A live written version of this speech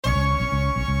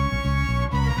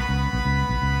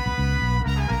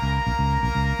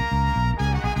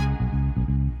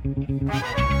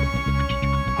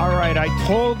right, I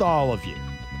told all of you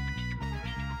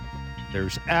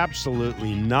there's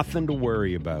absolutely nothing to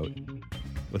worry about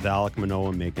with Alek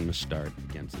Manoah making the start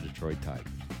against the Detroit Tigers.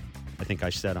 I think I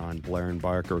said on Blair and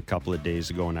Barker a couple of days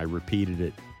ago, and I repeated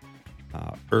it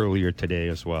earlier today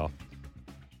as well.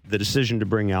 The decision to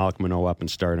bring Alek Manoah up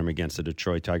and start him against the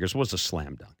Detroit Tigers was a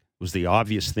slam dunk. It was the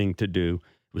obvious thing to do.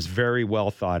 It was very well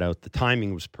thought out. The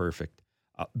timing was perfect.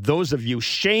 Those of you,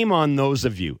 shame on those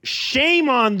of you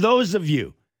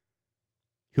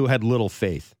who had little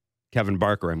faith. Kevin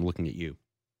Barker, I'm looking at you.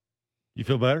 You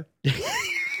feel better?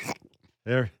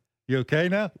 There, you okay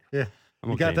now? Yeah.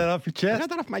 You got that off your chest? I got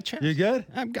that off my chest. You good?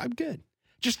 I'm good.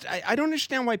 Just, I don't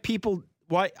understand why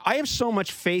I have so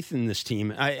much faith in this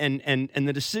team and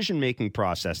the decision-making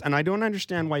process, and I don't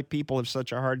understand why people have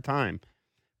such a hard time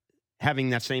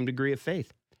having that same degree of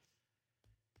faith.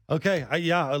 Okay,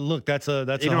 look, that's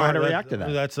you know how to react to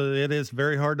that. It is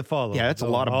very hard to follow. Yeah, it's a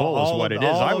lot of bull is what it is.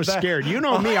 I was scared. You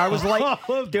know me. I was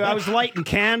I was lighting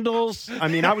candles. I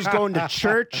mean, I was going to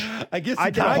church. I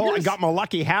got my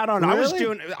lucky hat on.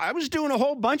 Really? I was doing a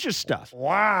whole bunch of stuff.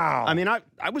 Wow. I mean,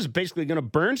 I was basically going to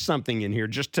burn something in here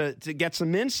just to get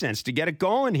some incense, to get it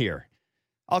going here.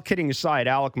 All kidding aside,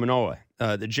 Alek Manoah.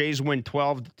 The Jays win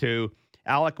 12-2.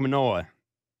 Alek Manoah,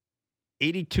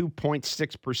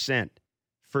 82.6%.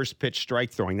 First pitch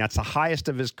strike throwing. That's the highest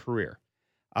of his career.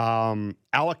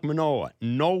 Alek Manoah,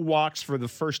 no walks for the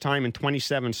first time in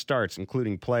 27 starts,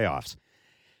 including playoffs.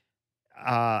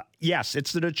 Yes,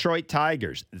 it's the Detroit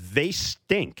Tigers. They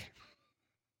stink.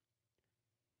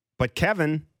 But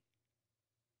Kevin,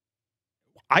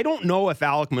 I don't know if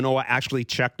Alek Manoah actually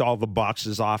checked all the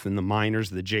boxes off in the minors.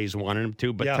 The Jays wanted him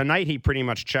to, but tonight he pretty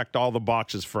much checked all the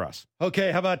boxes for us.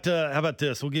 Okay, how about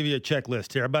this? We'll give you a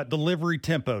checklist here. How about delivery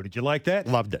tempo? Did you like that?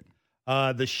 Loved it.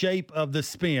 The shape of the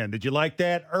spin. Did you like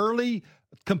that? Early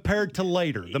compared to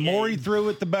later. The more he threw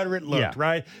it, the better it looked,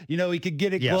 right? You know, he could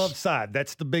get it glove side.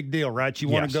 That's the big deal, right? You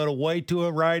want to go way to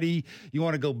a righty. You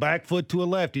want to go back foot to a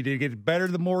lefty. Did it get better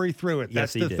the more he threw it?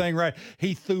 That's the thing, right?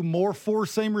 He threw more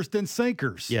four-seamers than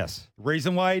sinkers. Yes. The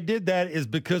reason why he did that is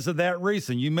because of that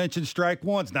reason. You mentioned strike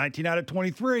once, 19 out of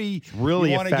 23.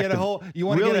 Really effective. You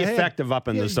want to get ahead. Effective up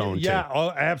in the zone, too.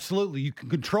 Yeah, absolutely. You can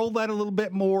control that a little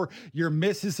bit more. Your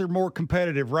misses are more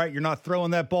competitive, right? You're not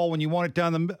throwing that ball when you want it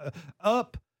down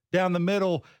the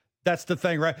middle. That's the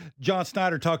thing, right? John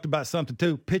Snyder talked about something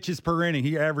too. Pitches per inning.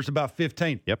 He averaged about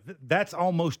 15. Yep. That's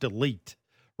almost elite,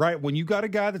 right? When you got a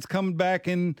guy that's coming back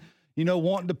and,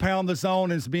 wanting to pound the zone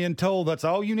and is being told that's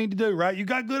all you need to do, right? You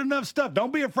got good enough stuff.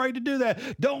 Don't be afraid to do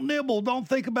that. Don't nibble. Don't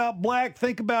think about black.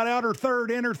 Think about outer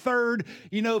third, inner third.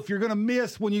 If you're going to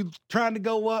miss when you're trying to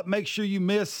go up, make sure you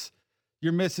miss.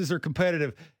 Your misses are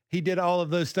competitive. He did all of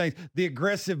those things. The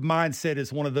aggressive mindset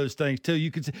is one of those things too.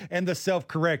 You could, and the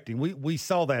self-correcting. We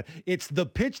saw that. It's the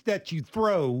pitch that you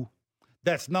throw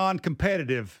that's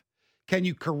non-competitive. Can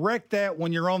you correct that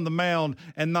when you're on the mound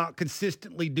and not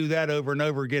consistently do that over and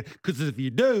over again? Because if you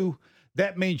do,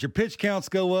 that means your pitch counts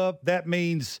go up. That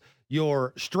means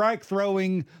your strike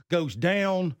throwing goes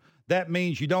down. That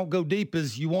means you don't go deep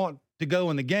as you want to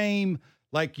go in the game.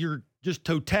 Like you're just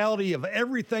totality of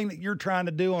everything that you're trying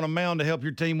to do on a mound to help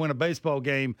your team win a baseball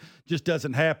game just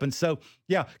doesn't happen. So,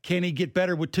 can he get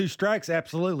better with 2 strikes?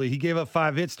 Absolutely. He gave up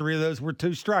 5 hits. 3 of those were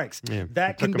 2 strikes. Yeah,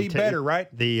 that can be better,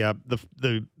 right? The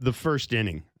first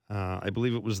inning, I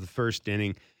believe it was the first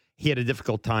inning, he had a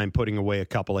difficult time putting away a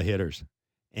couple of hitters.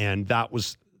 And that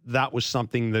was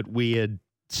something that we had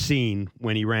seen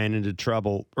when he ran into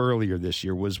trouble earlier this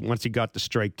year, was once he got to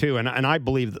strike 2. And I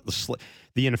believe that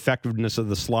the ineffectiveness of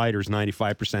the slider is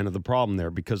 95% of the problem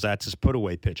there, because that's his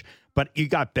put-away pitch. But he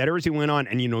got better as he went on.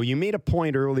 And, you made a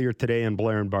point earlier today in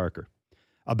Blair and Barker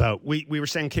about, we were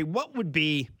saying, okay, what would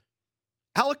be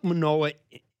Alek Manoah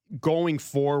going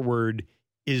forward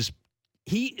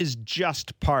he is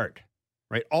just part,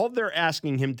 right? All they're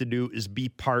asking him to do is be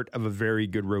part of a very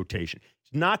good rotation.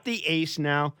 He's not the ace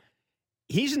now.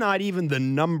 He's not even the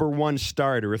number 1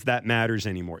 starter, if that matters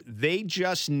anymore. They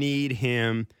just need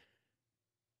him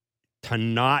to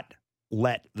not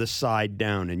let the side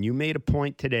down. And you made a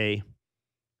point today.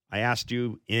 I asked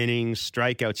you innings,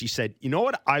 strikeouts. You said, you know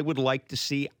what I would like to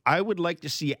see? I would like to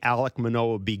see Alek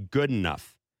Manoah be good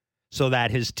enough so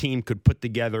that his team could put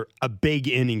together a big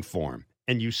inning for him.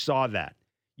 And you saw that.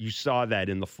 You saw that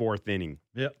in the 4th inning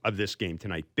of this game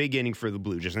tonight. Big inning for the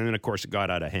Blue Jays. And then, of course, it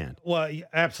got out of hand. Well,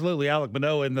 absolutely. Alek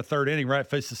Manoah in the 3rd inning, right,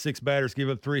 faced the 6 batters, gave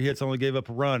up 3 hits, only gave up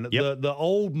a run. Yep. The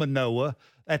old Manoah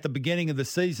at the beginning of the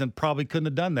season probably couldn't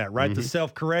have done that, right? Mm-hmm. The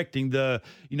self-correcting,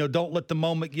 don't let the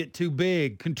moment get too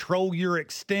big. Control your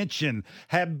extension.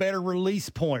 Have better release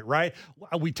point, right?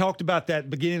 We talked about that at the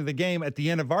beginning of the game. At the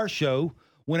end of our show,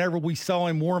 whenever we saw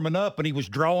him warming up and he was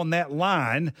drawing that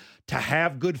line to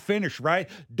have good finish, right?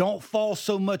 Don't fall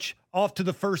so much off to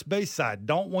the first base side.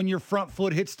 Don't, when your front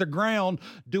foot hits the ground,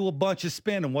 do a bunch of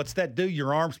spinning. What's that do?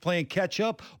 Your arm's playing catch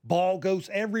up. Ball goes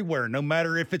everywhere, no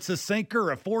matter if it's a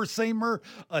sinker, a four-seamer,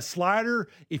 a slider.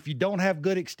 If you don't have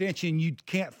good extension, you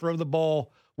can't throw the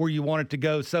ball where you want it to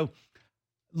go. So,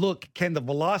 look, can the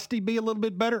velocity be a little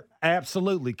bit better?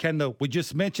 Absolutely. We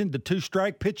just mentioned the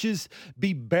 2-strike pitches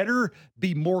be better,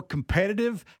 be more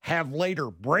competitive, have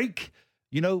later break,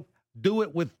 do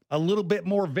it with a little bit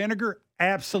more vinegar?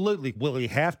 Absolutely. Will he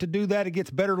have to do that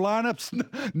against better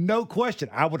lineups? No question.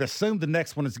 I would assume the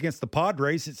next one is against the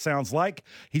Padres. It sounds like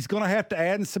he's going to have to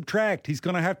add and subtract. He's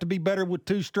going to have to be better with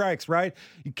 2 strikes, right?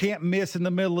 You can't miss in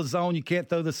the middle of the zone. You can't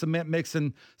throw the cement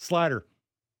mixing slider.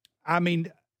 I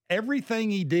mean,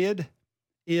 everything he did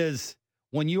is,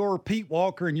 when you're Pete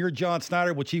Walker and you're John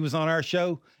Snyder, which he was on our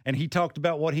show, and he talked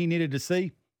about what he needed to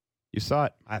see. You saw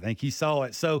it. I think he saw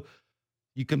it. So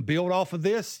you can build off of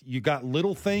this. You got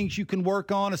little things you can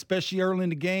work on, especially early in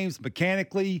the games.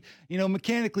 Mechanically,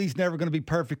 he's never going to be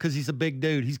perfect because he's a big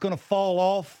dude. He's going to fall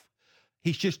off.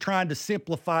 He's just trying to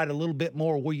simplify it a little bit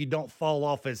more where you don't fall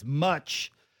off as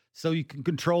much, so you can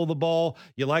control the ball.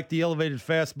 You like the elevated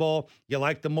fastball. You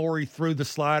like the more he threw the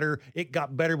slider. It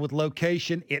got better with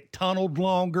location. It tunneled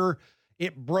longer.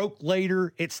 It broke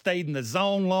later. It stayed in the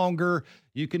zone longer.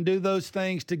 You can do those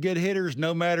things to good hitters,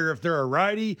 no matter if they're a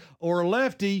righty or a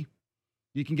lefty.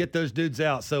 You can get those dudes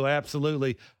out. So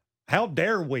absolutely. How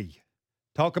dare we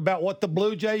talk about what the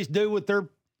Blue Jays do with their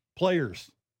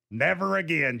players? Never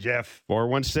again, Jeff.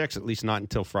 416, at least not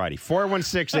until Friday.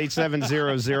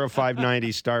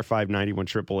 416-870-0590, star 591,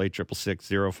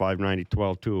 888-666-0590,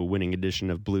 12-2, a winning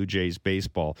edition of Blue Jays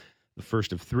baseball. The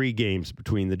first of 3 games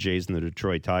between the Jays and the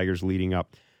Detroit Tigers leading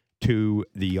up to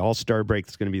the All-Star break.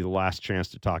 That's going to be the last chance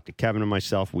to talk to Kevin and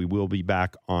myself. We will be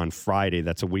back on Friday.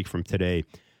 That's a week from today,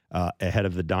 ahead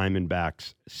of the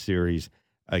Diamondbacks series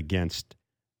against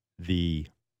the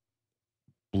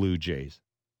Blue Jays.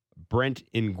 Brent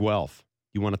in Guelph,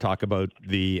 you want to talk about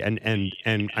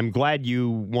and I'm glad you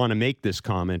want to make this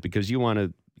comment because you want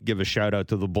to give a shout out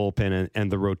to the bullpen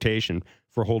and the rotation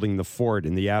for holding the fort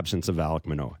in the absence of Alek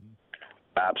Manoah.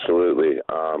 Absolutely.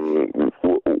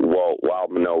 While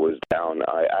Manoah was down,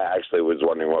 I actually was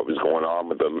wondering what was going on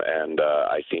with him, and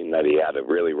I seen that he had a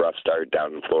really rough start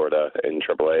down in Florida in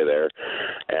AAA there,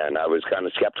 and I was kind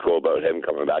of skeptical about him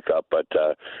coming back up, but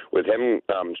with him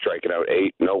striking out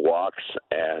 8, no walks,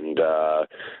 and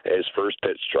his first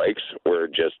pitch strikes were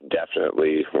just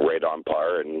definitely right on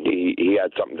par, and he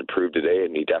had something to prove today,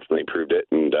 and he definitely proved it,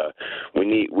 and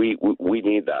we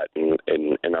need that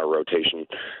in our rotation,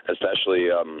 especially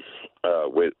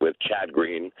with Chad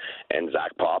Green and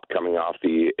Zach Pop coming off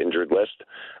the injured list.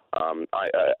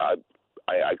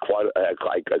 I quite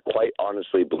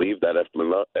honestly believe that if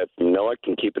Manoah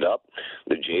can keep it up,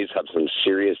 the Jays have some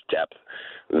serious depth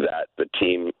that the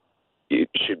team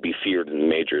should be feared in the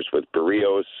majors with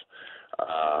Barrios,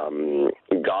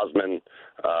 Gosman,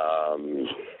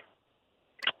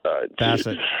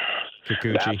 Bassett,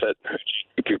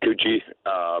 Kikuchi.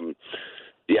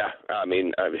 Yeah, I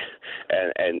mean,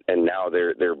 and now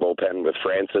their bullpen with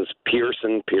Francis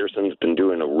Pearson. Pearson's been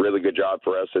doing a really good job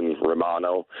for us in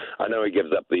Romano. I know he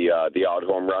gives up the odd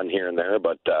home run here and there,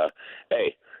 but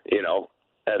hey,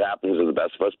 that happens to the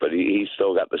best of us. But he's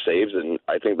still got the saves, and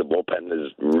I think the bullpen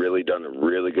has really done a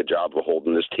really good job of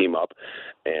holding this team up,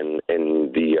 and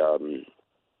in the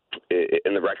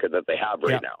record that they have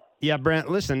right now. Yeah, Brent,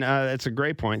 listen, it's a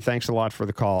great point. Thanks a lot for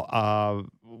the call.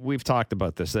 We've talked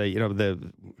about this.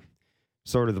 The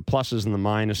sort of the pluses and the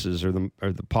minuses,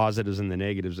 or the positives and the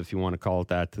negatives, if you want to call it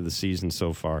that, to the season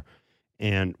so far.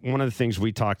 And one of the things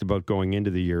we talked about going into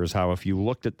the year is how if you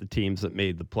looked at the teams that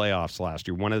made the playoffs last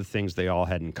year, one of the things they all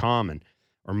had in common,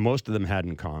 or most of them had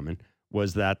in common,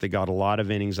 was that they got a lot of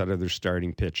innings out of their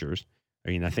starting pitchers. I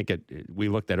mean, I think we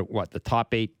looked at it, the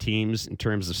top 8 teams in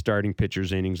terms of starting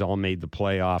pitchers' innings all made the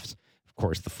playoffs. Of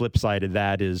course, the flip side of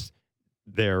that is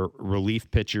their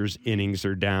relief pitchers' innings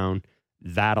are down.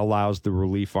 That allows the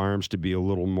relief arms to be a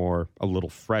little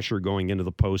fresher going into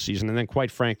the postseason. And then, quite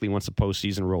frankly, once the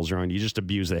postseason rolls around, you just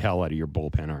abuse the hell out of your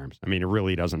bullpen arms. I mean, it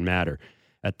really doesn't matter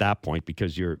at that point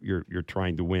because you're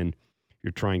trying to win.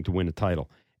 You're trying to win a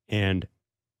title. And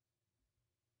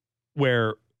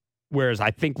whereas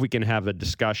I think we can have a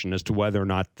discussion as to whether or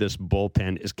not this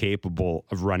bullpen is capable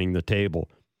of running the table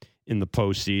in the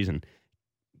postseason.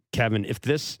 Kevin, if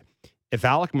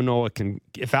Alek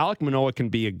Manoah can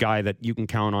be a guy that you can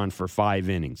count on for 5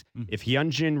 innings, if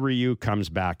Hyunjin Ryu comes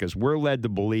back, as we're led to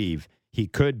believe he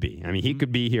could be, I mean, he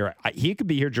could be here. He could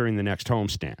be here during the next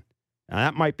homestand. Now,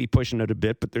 that might be pushing it a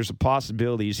bit, but there's a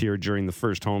possibility he's here during the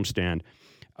first homestand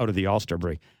out of the All-Star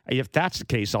break. If that's the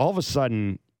case, all of a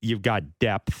sudden you've got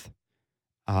depth.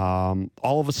 All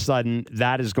of a sudden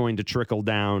that is going to trickle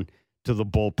down to the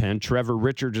bullpen. Trevor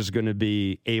Richards is going to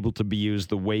be able to be used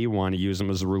the way you want to use him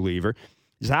as a reliever.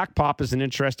 Zach Pop is an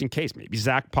interesting case. Maybe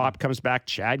Zach Pop comes back.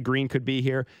 Chad Green could be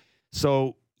here.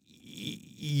 So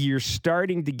you're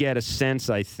starting to get a sense,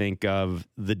 I think, of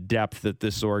the depth that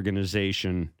this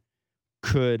organization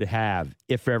could have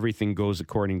if everything goes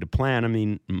according to plan. I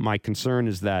mean, my concern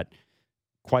is that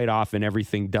quite often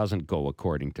everything doesn't go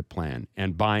according to plan.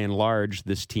 And by and large,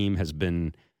 this team has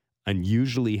been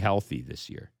unusually healthy this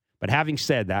year. But having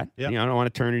said that, I don't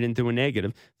want to turn it into a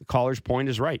negative. The caller's point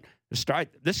is right. This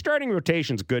starting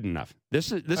rotation is good enough.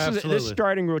 This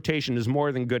starting rotation is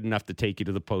more than good enough to take you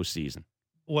to the postseason.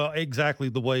 Well, exactly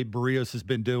the way Barrios has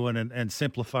been doing and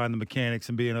simplifying the mechanics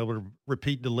and being able to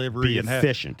repeat delivery. Be and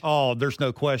efficient. There's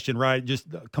no question, right? Just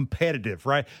competitive,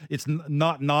 right? It's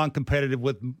not non-competitive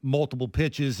with multiple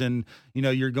pitches and,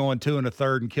 you're going 2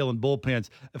 1/3 and killing bullpens.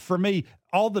 For me,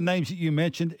 all the names that you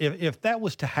mentioned, if that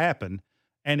was to happen,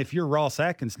 and if you're Ross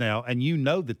Atkins now and you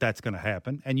know that that's going to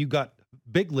happen and you got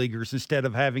big leaguers instead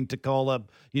of having to call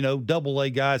up, AA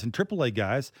guys and AAA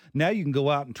guys, now you can go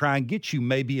out and try and get you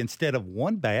maybe instead of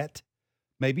 1 bat,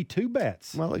 maybe 2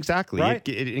 bats. Well, exactly. Right?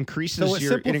 It increases So it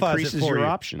simplifies your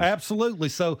options. Absolutely.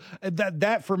 So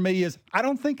that for me is, I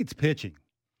don't think it's pitching.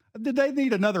 Did they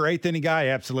need another 8th inning guy?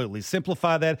 Absolutely.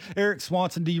 Simplify that. Eric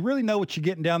Swanson, do you really know what you're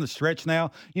getting down the stretch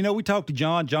now? We talked to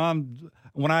John. John,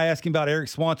 when I asked him about Eric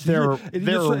Swanson,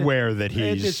 they're aware that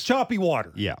it's choppy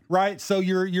water. Yeah. Right. So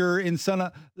you're in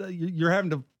you're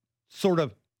having to sort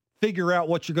of figure out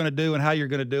what you're going to do and how you're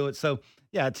going to do it. So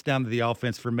yeah, it's down to the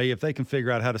offense for me. If they can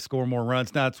figure out how to score more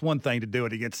runs. Now, it's one thing to do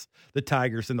it against the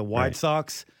Tigers and the White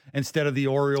Sox instead of the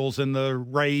Orioles and the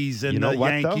Rays and the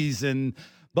Yankees.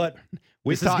 But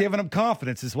this is giving them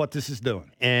confidence is what this is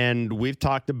doing. And we've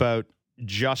talked about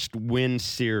just win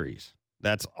series.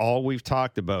 That's all we've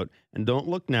talked about. And don't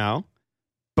look now,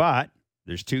 but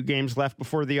there's 2 games left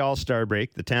before the All-Star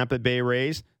break. The Tampa Bay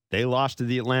Rays, they lost to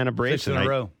the Atlanta Braves 6 in a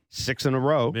row. 6 in a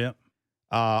row. Yeah.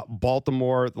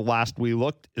 Baltimore, the last we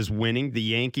looked, is winning. The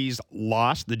Yankees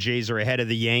lost. The Jays are ahead of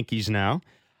the Yankees now.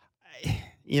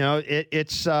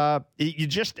 It's you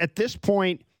just, at this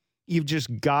point, you've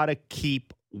just got to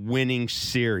keep winning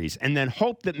series and then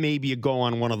hope that maybe you go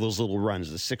on one of those little runs,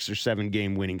 the 6 or 7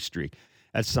 game winning streak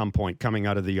at some point coming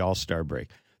out of the All-Star break.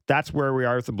 That's where we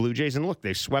are with the Blue Jays. And look,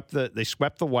 they swept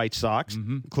the White Sox,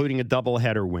 including a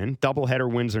doubleheader win. Doubleheader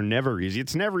wins are never easy.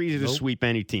 It's never easy to sweep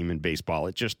any team in baseball.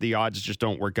 The odds just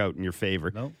don't work out in your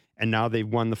favor. Nope. And now they've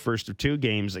won the first of 2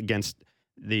 games against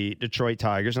the Detroit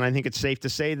Tigers. And I think it's safe to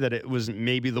say that it was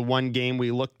maybe the one game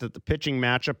we looked at the pitching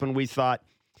matchup and we thought,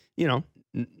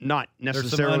 not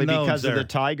necessarily because of the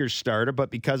Tigers starter,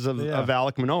 but because of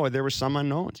Alek Manoah, there were some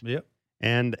unknowns. Yep.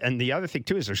 And the other thing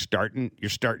too is you're starting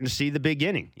to see the big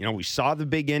inning. We saw the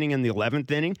big inning in the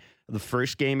 11th inning of the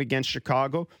first game against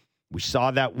Chicago. We saw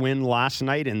that win last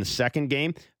night in the second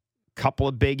game. Couple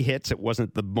of big hits. It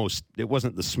wasn't the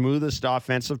smoothest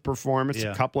offensive performance.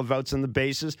 Yeah. A couple of outs on the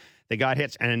bases. They got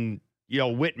hits, and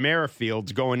Whit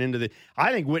Merrifield's going into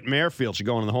I think Whit Merrifield should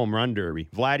go into the home run derby.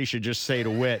 Vladdy should just say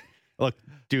to Whit, look,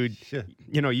 dude,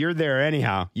 you're there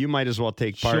anyhow. You might as well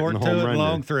take part in the home run. Short to it,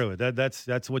 long through it.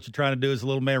 That's what you're trying to do as a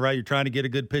little man, right? You're trying to get a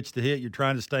good pitch to hit. You're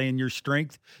trying to stay in your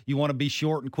strength. You want to be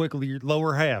short and quick with your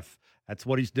lower half. That's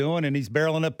what he's doing, and he's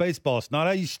barreling up baseball. It's not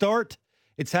how you start.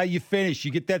 It's how you finish.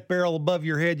 You get that barrel above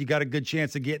your head, you got a good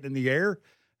chance of getting in the air,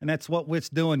 and that's what Witt's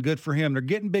doing. Good for him. They're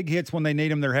getting big hits when they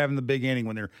need them. They're having the big inning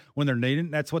when they're needing.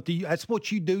 That's what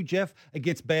you do, Jeff,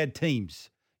 against bad teams.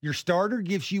 Your starter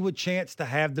gives you a chance to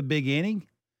have the big inning.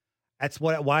 That's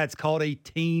why it's called a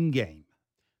team game.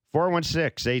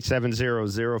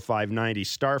 416-870-0590,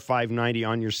 star 590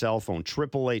 on your cell phone,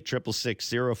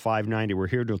 888-666-0590. We're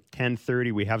here till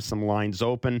 10:30. We have some lines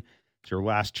open. It's your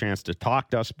last chance to talk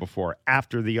to us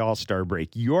after the All-Star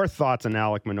break. Your thoughts on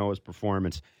Alek Manoah's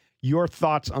performance. Your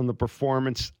thoughts on the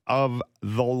performance of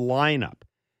the lineup.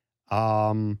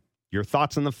 Your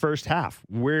thoughts on the first half.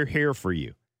 We're here for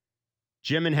you.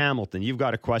 Jim in Hamilton, you've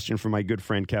got a question for my good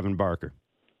friend Kevin Barker.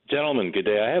 Gentlemen, good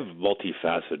day. I have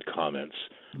multifaceted comments.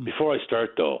 Before I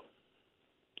start, though,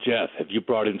 Jeff, have you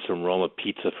brought in some Roma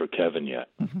pizza for Kevin yet?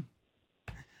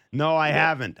 No, I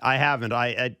haven't.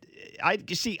 I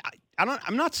see.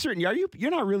 I'm not certain. Are you?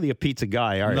 You're not really a pizza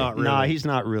guy, are you? Not really. No, he's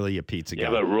not really a pizza guy.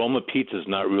 Yeah, but Roma pizza is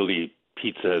not really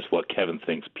pizza as what Kevin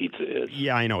thinks pizza is.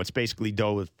 Yeah, I know. It's basically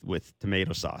dough with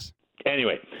tomato sauce.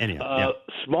 Anyway, yeah.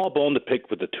 Small bone to pick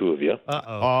with the two of you.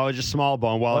 Oh, just small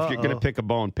bone. Well, if you're going to pick a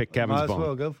bone, pick Kevin's Might as bone.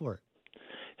 well go for it.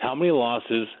 How many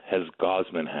losses has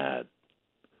Gosman had?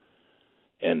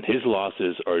 And his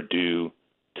losses are due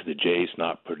to the Jays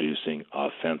not producing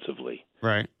offensively.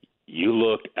 Right. You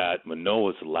look at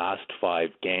Manoah's last 5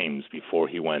 games before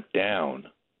he went down.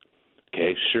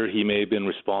 Okay, sure, he may have been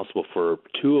responsible for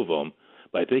 2 of them,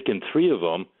 but I think in 3 of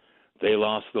them, they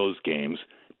lost those games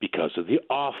because of the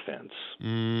offense.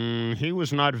 He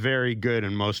was not very good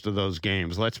in most of those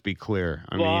games. Let's be clear.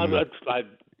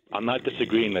 I'm not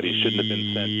disagreeing that he shouldn't have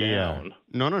been sent down.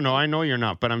 No. I know you're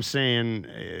not, but I'm saying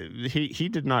he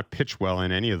did not pitch well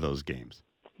in any of those games.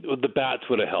 The bats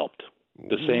would have helped.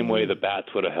 The same way the bats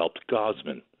would have helped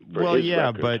Gosman. Well, yeah,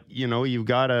 record. but you've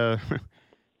got to.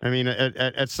 I mean,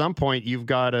 at some point, you've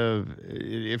got to.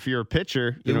 If you're a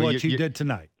pitcher, do what you did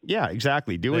tonight. Yeah,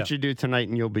 exactly. Do what you do tonight,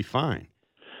 and you'll be fine.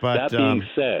 But that being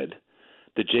said,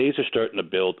 the Jays are starting to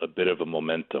build a bit of a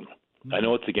momentum. I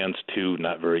know it's against 2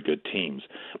 not very good teams,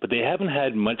 but they haven't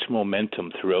had much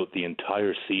momentum throughout the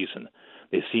entire season.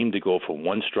 They seem to go from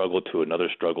one struggle to another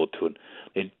struggle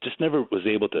they just never was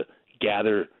able to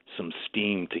gather some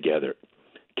steam together.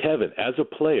 Kevin, as a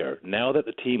player, now that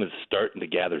the team is starting to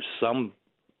gather some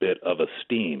bit of a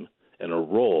steam and a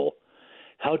roll,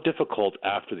 how difficult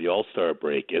after the All-Star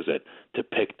break is it to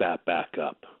pick that back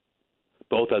up,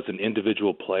 both as an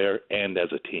individual player and as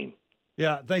a team?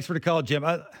 Yeah, thanks for the call, Jim.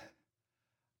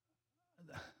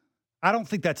 I don't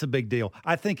think that's a big deal.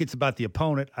 I think it's about the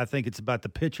opponent. I think it's about the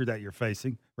pitcher that you're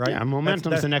facing, right? Yeah,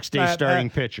 momentum's the next day's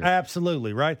starting pitcher.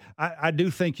 Absolutely, right? I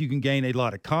do think you can gain a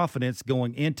lot of confidence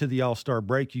going into the All-Star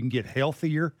break. You can get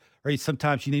healthier. Right?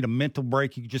 Sometimes you need a mental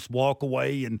break. You can just walk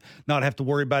away and not have to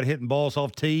worry about hitting balls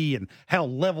off tee and how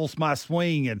level's my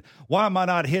swing and why am I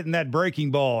not hitting that breaking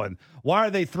ball and why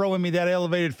are they throwing me that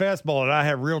elevated fastball that I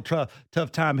have real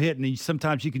tough time hitting. And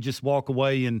sometimes you can just walk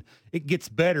away and it gets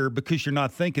better because you're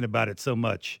not thinking about it so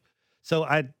much. So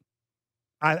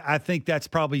I think that's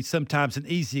probably sometimes an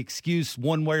easy excuse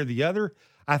one way or the other.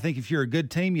 I think if you're a good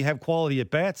team, you have quality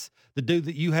at bats. The dude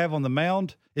that you have on the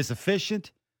mound is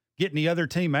efficient, getting the other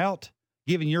team out,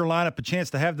 giving your lineup a chance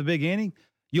to have the big inning.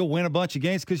 You'll win a bunch of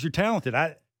games because you're talented.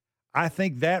 I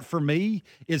think that for me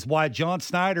is why John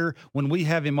Snyder, when we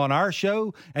have him on our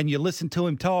show and you listen to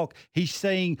him talk, he's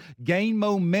saying gain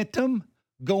momentum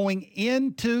going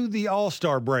into the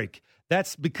All-Star break.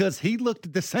 That's because he looked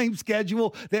at the same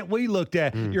schedule that we looked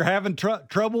at. You're having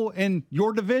trouble in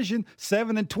your division,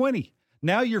 7-20.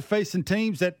 Now you're facing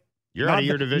teams that you're out of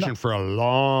your division for a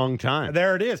long time.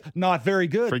 There it is. Not very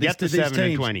good. Forget the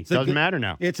 7-20. Doesn't matter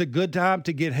now. It's a good time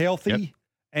to get healthy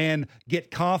and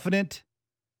get confident.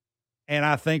 And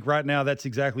I think right now that's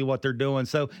exactly what they're doing.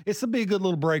 So it's a be a good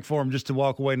little break for them just to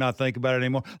walk away and not think about it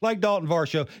anymore. Like Dalton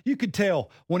Varsho, you could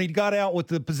tell when he got out with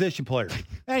the position player.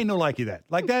 Ain't no like that.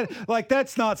 Like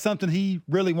that's not something he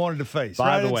really wanted to face.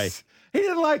 By the way, he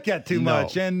didn't like that too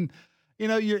much. And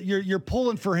you're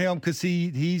pulling for him because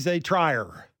he's a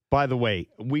trier. By the way,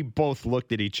 we both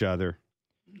looked at each other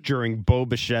during Bo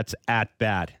Bichette's at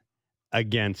bat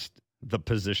against the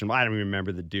position. I don't even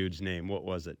remember the dude's name. What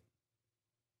was it?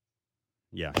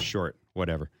 Yeah, short,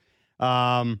 whatever.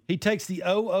 He takes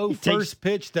the first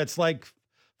pitch that's like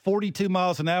 42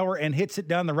 miles an hour and hits it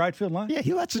down the right field line. Yeah,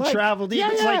 he lets it travel deep.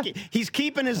 It's like he's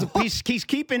keeping his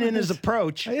in his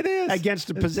approach. It is against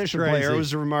a position player. It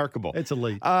was remarkable. It's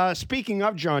elite. Speaking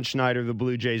of John Schneider, the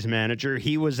Blue Jays manager,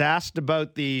 he was asked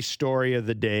about the story of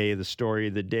the day,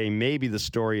 maybe the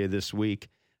story of this week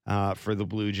for the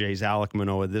Blue Jays. Alek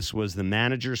Manoah. This was the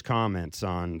manager's comments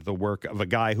on the work of a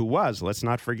guy who was, let's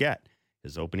not forget,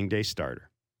 his opening day starter.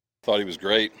 Thought he was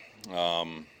great.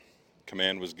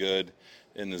 Command was good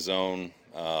in the zone.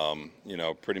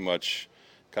 Pretty much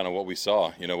kind of what we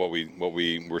saw. What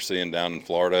we were seeing down in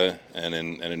Florida and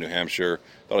in New Hampshire.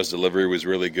 Thought his delivery was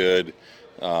really good.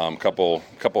 Couple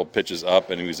pitches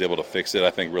up, and he was able to fix it, I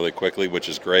think, really quickly, which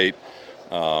is great.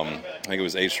 I think it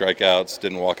was 8 strikeouts.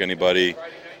 Didn't walk anybody.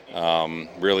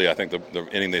 Really, I think the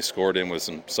inning they scored in was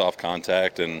some soft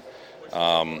contact and.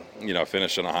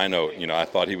 Finished on a high note. I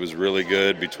thought he was really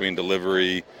good between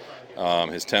delivery,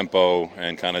 his tempo,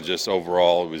 and kind of just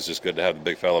overall, it was just good to have the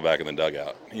big fella back in the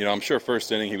dugout. I'm sure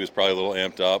first inning he was probably a little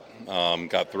amped up,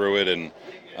 got through it, and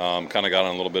kind of got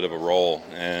on a little bit of a roll,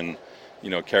 and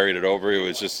carried it over. It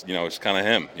was just it's kind of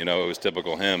him. It was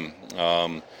typical him.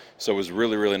 So it was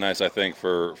really, really nice, I think,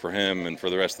 for him and for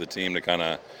the rest of the team to kind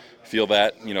of feel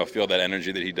that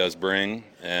energy that he does bring,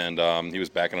 and he was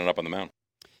backing it up on the mound.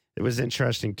 It was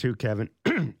interesting too, Kevin.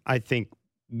 I think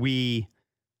we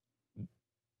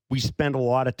we spend a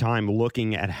lot of time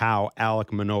looking at how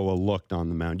Alek Manoah looked on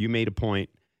the mound. You made a point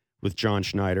with John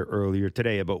Schneider earlier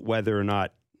today about whether or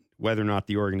not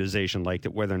the organization liked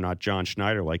it, whether or not John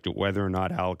Schneider liked it, whether or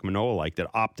not Alek Manoah liked it.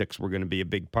 Optics were going to be a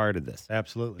big part of this.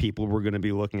 Absolutely. People were going to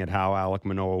be looking at how Alek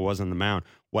Manoah was on the mound.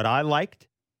 What I liked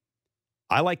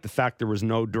the fact there was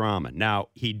no drama. Now,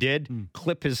 he did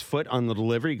clip his foot on the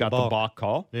delivery. He got the balk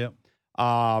call. Yeah.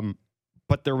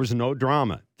 But there was no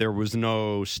drama. There was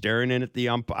no staring in at the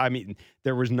ump. I mean,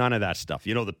 there was none of that stuff.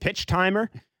 You know, the pitch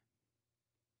timer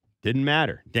didn't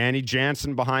matter. Danny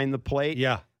Jansen behind the plate.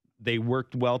 Yeah. They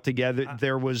worked well together.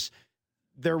 There was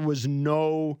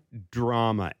no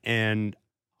drama. And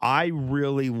I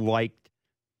really liked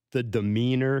the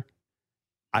demeanor.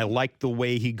 I liked the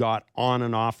way he got on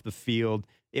and off the field.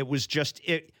 It was just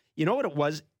you know what it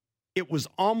was? It was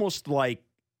almost like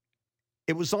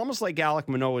Alek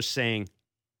Manoah saying,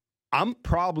 I'm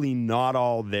probably not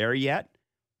all there yet,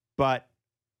 but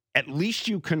at least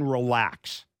you can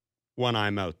relax when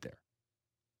I'm out there.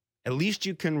 At least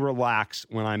you can relax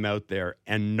when I'm out there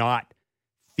and not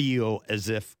feel as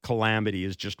if calamity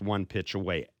is just one pitch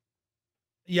away.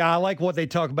 Yeah, I like what they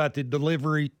talk about, the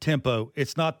delivery tempo.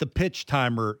 It's not the pitch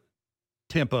timer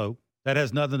tempo. That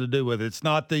has nothing to do with it. It's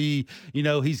not the,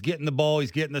 he's getting the ball, he's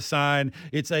getting the sign.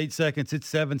 It's 8 seconds, it's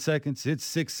 7 seconds, it's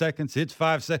 6 seconds, it's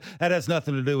 5 seconds. That has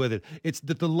nothing to do with it. It's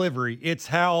the delivery. It's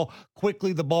how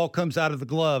quickly the ball comes out of the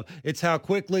glove. It's how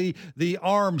quickly the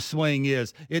arm swing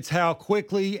is. It's how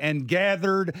quickly and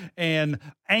gathered and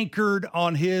anchored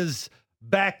on his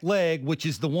back leg, which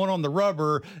is the one on the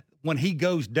rubber, when he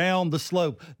goes down the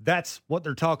slope. That's what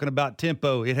they're talking about,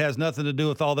 tempo. It has nothing to do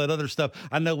with all that other stuff.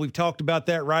 I know we've talked about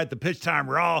that, right? The pitch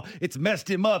timer, it's messed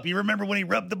him up. You remember when he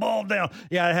rubbed the ball down?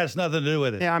 Yeah, it has nothing to do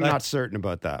with it. Yeah, I'm not certain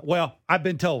about that. Well, I've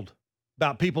been told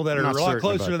about people that are a lot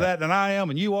closer to that than I am,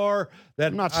 and you are.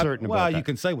 That I'm not certain about that. Well, you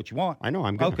can say what you want. I know,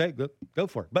 I'm good. Okay, go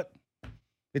for it. But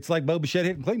it's like Bo Bichette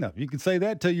hitting cleanup. You can say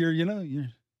that till you're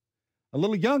a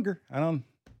little younger. I don't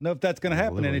know if that's going to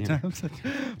happen anytime soon.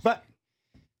 But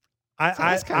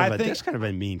that's kind of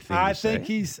a mean thing. I think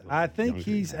he's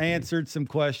answered some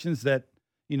questions that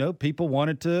people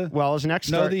wanted to his next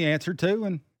know the answer to,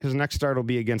 and his next start will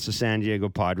be against the San Diego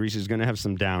Padres. He's going to have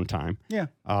some downtime. Yeah,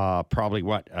 probably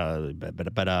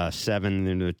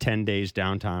 7 to 10 days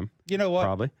downtime. You know what?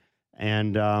 Probably,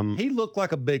 and he looked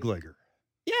like a big leaguer.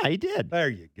 Yeah, he did. There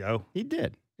you go. He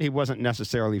did. He wasn't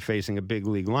necessarily facing a big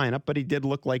league lineup, but he did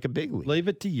look like a big league. Leave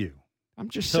it to you. I'm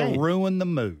just saying. To ruin the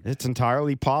mood. It's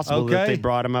entirely possible that they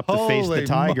brought him up to face the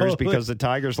Tigers because the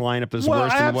Tigers lineup is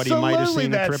worse than what he might have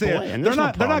seen in AAA. And they're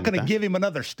not going to give him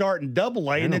another start in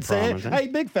AA and then say, hey,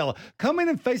 big fella, come in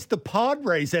and face the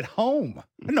Padres at home.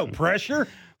 No pressure.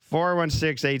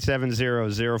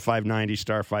 416-870-0590,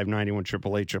 star 591,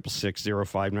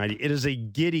 888-866-0590. It is a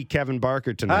giddy Kevin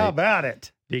Barker tonight. How about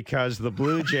it? Because the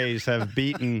Blue Jays have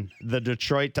beaten the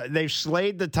Detroit. They've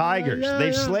slayed the Tigers.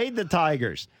 They've slayed the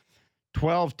Tigers.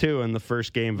 12-2 in the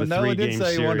first game of a three-game series. Noah did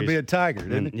say he wanted to be a Tiger,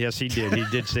 didn't he? Yes, he did. He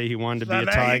did say he wanted to be a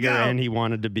Tiger, and he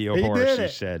wanted to be a horse, he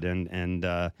said. And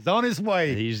he's on his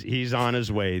way. He's on his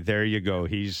way. There you go.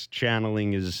 He's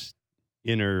channeling his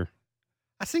inner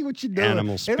I see what you're doing.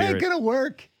 Animal spirit. It ain't going to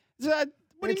work. What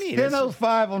do you mean? It's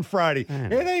 10:05 on Friday.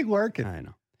 It ain't working. I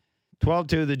know.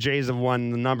 12-2, the Jays have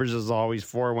won. The numbers, as always,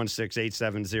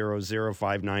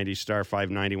 416-870-0590, star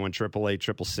 591,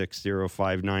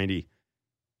 888-866-0590.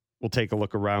 We'll take a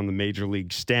look around the Major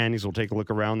League standings. We'll take a look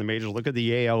around the majors. Look at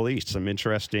the AL East. Some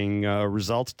interesting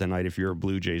results tonight if you're a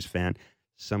Blue Jays fan.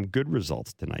 Some good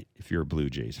results tonight if you're a Blue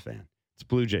Jays fan. It's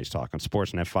Blue Jays Talk on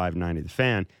Sportsnet 590 The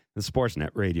Fan, the Sportsnet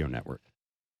Radio Network.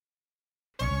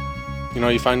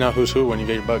 You find out who's who when you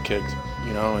get your butt kicked,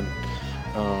 and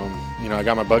I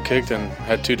got my butt kicked and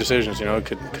had two decisions,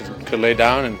 could lay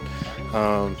down and,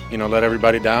 let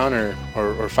everybody down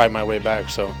or fight my way back.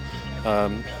 So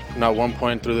not one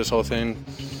point through this whole thing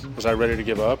was I ready to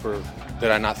give up or did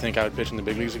I not think I would pitch in the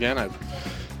big leagues again. I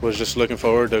was just looking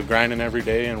forward to grinding every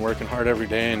day and working hard every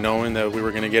day and knowing that we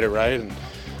were going to get it right and,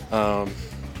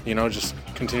 just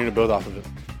continue to build off of it.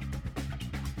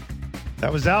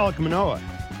 That was Alek Manoah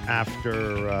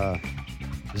after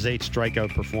his 8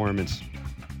 strikeout performance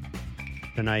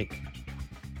tonight.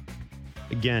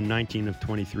 Again, 19 of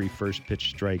 23 first pitch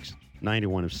strikes,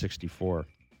 91 of 64.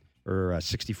 Or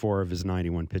 64 of his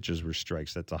 91 pitches were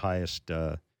strikes. That's the highest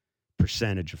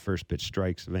percentage of first pitch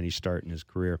strikes of any start in his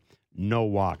career. No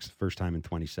walks, first time in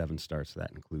 27 starts.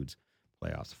 That includes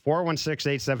playoffs.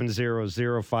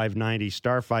 416-870-0590,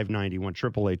 star 591,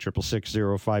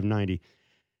 888-866-0590.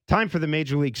 Time for the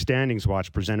Major League Standings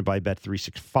Watch presented by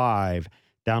Bet365.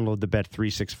 Download the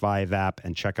Bet365 app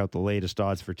and check out the latest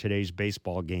odds for today's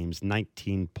baseball games.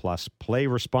 19 plus. Play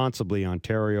responsibly.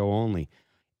 Ontario only.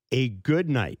 A good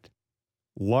night,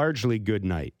 largely good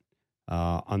night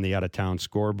on the out-of-town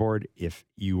scoreboard. If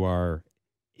you are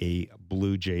a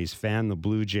Blue Jays fan, the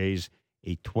Blue Jays,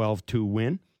 a 12-2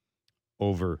 win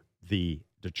over the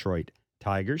Detroit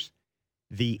Tigers.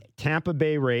 The Tampa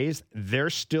Bay Rays, they're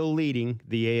still leading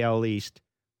the AL East,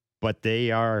 but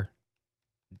they are,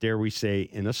 dare we say,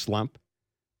 in a slump,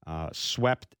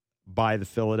 swept by the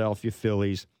Philadelphia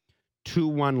Phillies.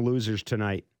 2-1 losers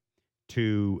tonight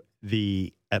to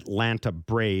the Atlanta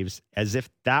Braves. As if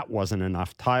that wasn't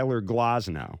enough, Tyler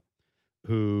Glasnow,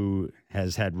 who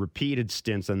has had repeated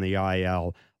stints on the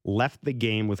IL, left the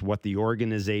game with what the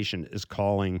organization is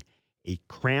calling a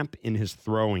cramp in his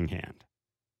throwing hand.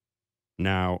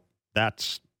 Now,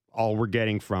 that's all we're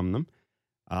getting from them.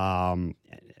 And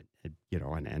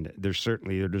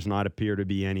there does not appear to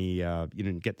be any, you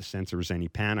didn't get the sense there was any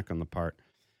panic on the part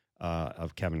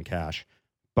of Kevin Cash.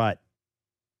 But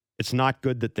it's not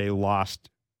good that they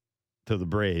lost to the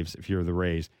Braves if you're the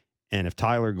Rays. And if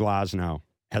Tyler Glasnow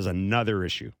has another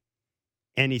issue,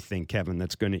 anything, Kevin,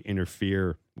 that's going to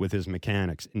interfere with his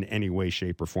mechanics in any way,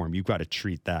 shape, or form, you've got to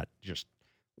treat that just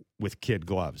with kid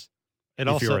gloves.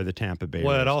 If you're the Tampa Bay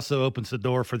Rays. It also opens the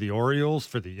door for the Orioles,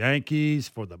 for the Yankees,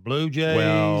 for the Blue Jays.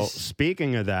 Well,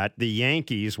 speaking of that, the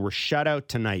Yankees were shut out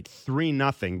tonight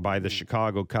 3-0 by the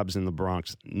Chicago Cubs in the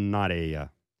Bronx. Not a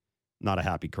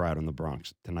happy crowd in the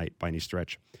Bronx tonight by any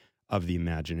stretch of the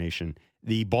imagination.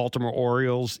 The Baltimore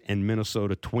Orioles and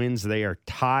Minnesota Twins, they are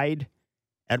tied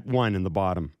at 1 in the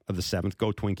bottom of the 7th.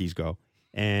 Go Twinkies, go.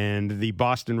 And the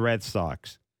Boston Red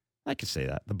Sox, I could say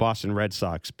that. The Boston Red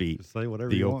Sox beat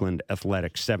the Oakland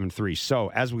Athletics 7-3. So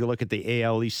as we look at the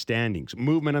AL East standings,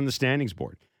 movement on the standings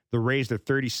board, the Rays are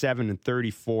 57 and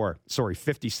 34.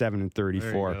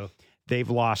 They've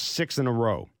lost 6 in a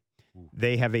row.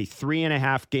 They have a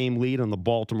 3.5 game lead on the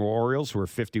Baltimore Orioles, who are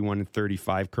 51 and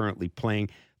 35 currently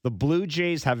playing. The Blue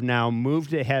Jays have now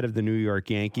moved ahead of the New York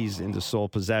Yankees into sole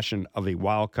possession of a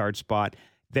wild card spot.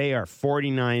 They are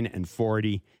 49 and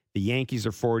 40. The Yankees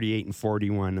are 48 and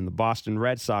 41, and the Boston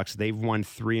Red Sox, they've won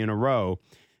 3 in a row.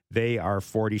 They are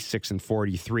 46 and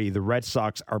 43. The Red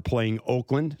Sox are playing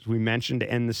Oakland, as we mentioned,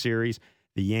 to end the series.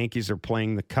 The Yankees are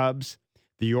playing the Cubs.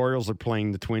 The Orioles are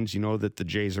playing the Twins. You know that the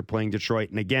Jays are playing Detroit.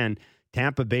 And again,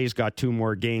 Tampa Bay's got 2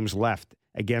 more games left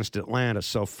against Atlanta.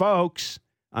 So, folks,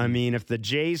 I mean, if the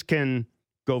Jays can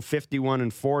go 51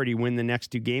 and 40, win the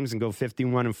next 2 games and go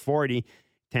 51 and 40,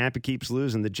 Tampa keeps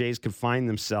losing. The Jays could find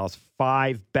themselves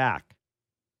 5 back.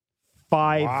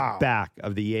 5 back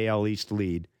of the AL East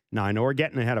lead. Now, I know we're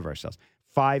getting ahead of ourselves.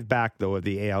 5 back, though, of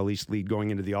the AL East lead going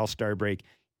into the All-Star break.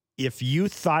 If you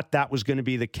thought that was going to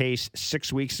be the case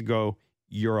 6 weeks ago,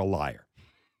 you're a liar.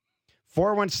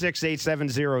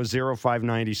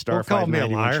 416-870-0590, star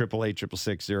 590,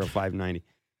 888-866-0590.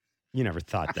 You never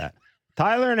thought that.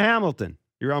 Tyler and Hamilton,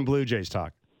 you're on Blue Jays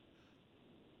Talk.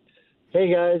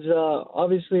 Hey, guys.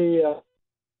 Obviously,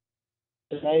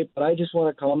 tonight, but I just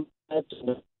want to comment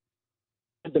what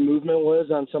the movement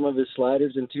was on some of his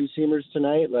sliders and 2-seamers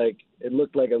tonight. Like, it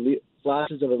looked like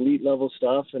flashes of elite-level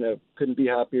stuff, and I couldn't be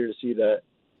happier to see that.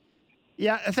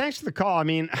 Yeah, thanks for the call. I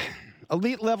mean,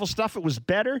 elite-level stuff, it was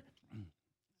better.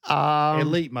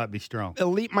 Elite might be strong.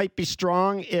 Elite might be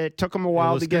strong. It took him a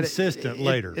while to get consistent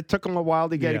later. It took him a while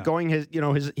to get it going.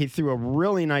 He threw a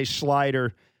really nice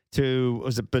slider to,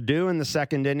 was it Baddoo in the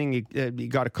second inning? He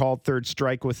got a called third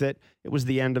strike with it. It was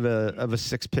the end of a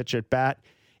 6-pitch at bat.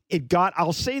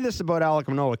 I'll say this about Alek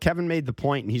Manoah. Kevin made the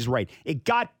point, and he's right. It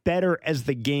got better as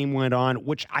the game went on,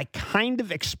 which I kind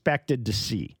of expected to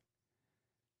see.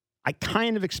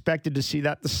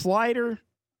 that. The slider.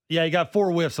 Yeah, you got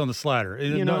 4 whiffs on the slider.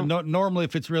 Normally,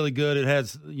 if it's really good, it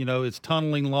has, it's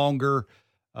tunneling longer.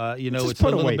 It's a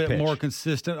little bit more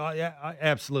consistent.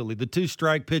 Absolutely. The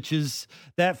 2-strike pitches,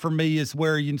 that for me is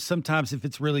where sometimes if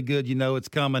it's really good, it's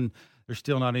coming. There's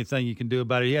still not anything you can do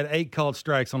about it. He had 8 called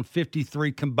strikes on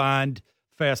 53 combined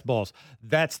fastballs.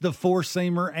 That's the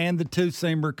 4-seamer and the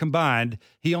 2-seamer combined.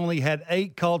 He only had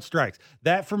 8 called strikes.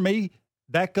 That for me,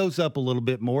 that goes up a little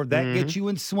bit more. That gets you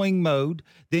in swing mode.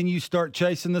 Then you start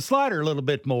chasing the slider a little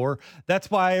bit more.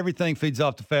 That's why everything feeds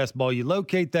off the fastball. You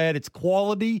locate that. It's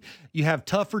quality. You have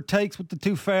tougher takes with the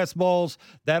 2 fastballs.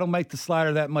 That'll make the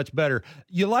slider that much better.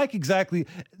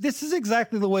 This is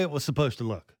exactly the way it was supposed to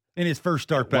look in his first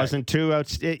start back. Wasn't too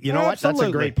You know what? That's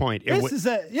a great point.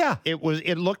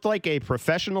 It looked like a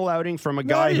professional outing from a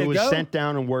guy who was sent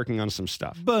down and working on some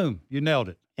stuff. Boom. You nailed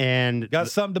it. And got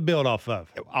something to build off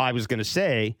of. I was going to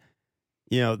say,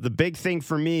 the big thing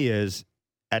for me is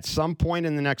at some point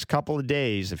in the next couple of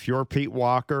days, if you're Pete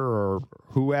Walker or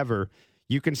whoever,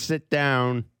 you can sit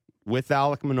down with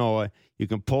Alek Manoah. You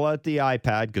can pull out the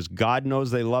iPad because God knows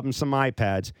they love him some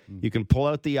iPads. You can pull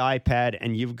out the iPad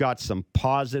and you've got some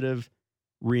positive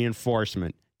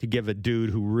reinforcement to give a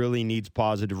dude who really needs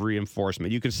positive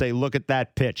reinforcement. You can say, look at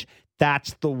that pitch.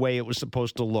 That's the way it was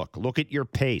supposed to look. Look at your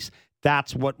pace.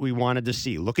 That's what we wanted to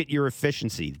see. Look at your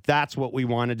efficiency. That's what we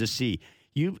wanted to see.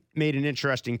 You made an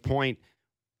interesting point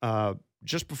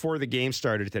just before the game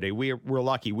started today. We're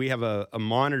lucky. We have a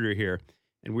monitor here,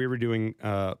 and we were doing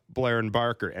Blair and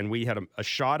Barker, and we had a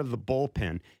shot of the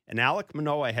bullpen, and Alek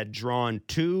Manoah had drawn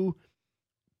 2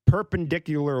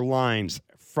 perpendicular lines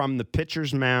from the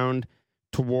pitcher's mound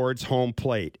towards home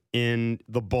plate in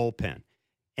the bullpen.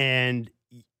 And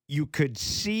you could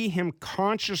see him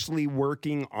consciously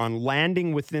working on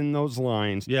landing within those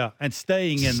lines. Yeah, and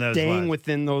staying in those lines. Staying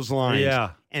within those lines. Yeah.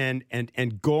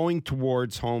 And going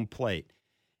towards home plate.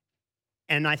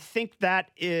 And I think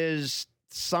that is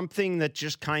something that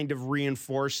just kind of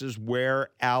reinforces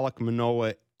where Alek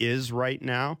Manoah is right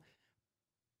now.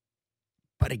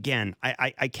 But again,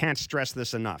 I can't stress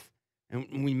this enough.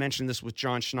 And we mentioned this with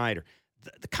John Schneider.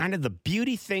 The kind of the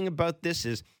beauty thing about this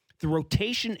is the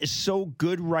rotation is so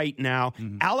good right now.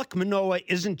 Mm-hmm. Alek Manoah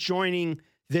isn't joining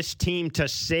this team to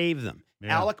save them.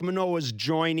 Yeah. Alek Manoah is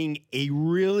joining a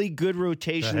really good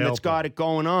rotation that's got it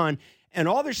going on. And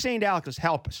all they're saying to Alek is,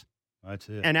 help us. That's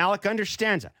it. And Alek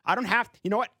understands that. I don't have to, you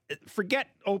know what? Forget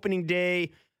opening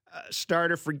day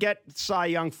starter. Forget Cy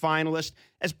Young finalist.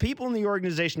 As people in the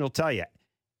organization will tell you,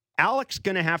 Alek's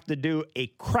going to have to do a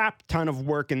crap ton of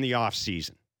work in the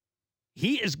offseason.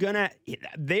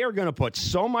 They are going to put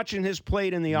so much in his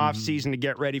plate in the offseason to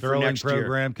get ready for next year.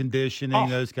 Program, conditioning,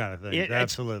 those kind of things.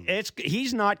 Absolutely.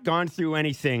 He's not gone through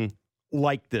anything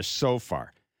like this so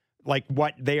far, like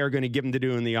what they are going to give him to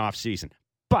do in the offseason.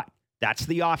 But that's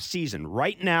the offseason.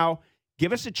 Right now,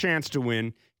 give us a chance to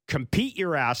win. Compete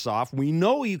your ass off. We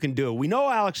know you can do it. We know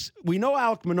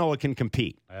Alek Manoah can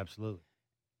compete. Absolutely.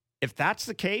 If that's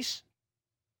the case,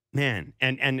 man,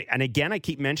 and again, I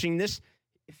keep mentioning this.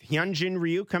 If Hyunjin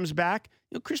Ryu comes back,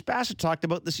 Chris Bassett talked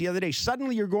about this the other day.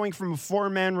 Suddenly you're going from a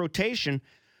 4-man rotation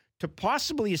to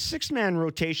possibly a 6-man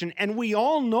rotation, and we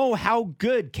all know how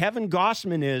good Kevin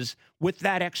Gossman is with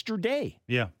that extra day.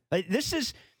 Yeah. This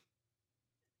is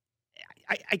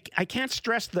I can't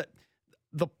stress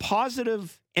the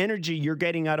positive energy you're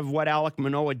getting out of what Alek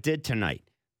Manoah did tonight.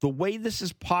 The way this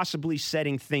is possibly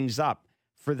setting things up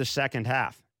for the second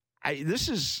half. I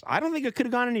don't think it could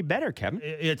have gone any better, Kevin.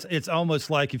 It's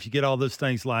almost like if you get all those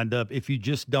things lined up, if you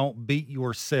just don't beat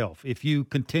yourself, if you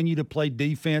continue to play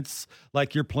defense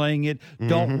like you're playing it,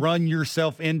 don't run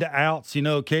yourself into outs.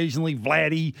 Occasionally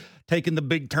Vladdy taking the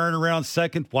big turnaround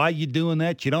second. Why are you doing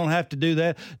that? You don't have to do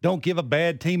that. Don't give a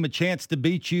bad team a chance to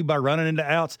beat you by running into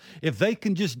outs. If they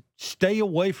can just stay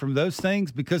away from those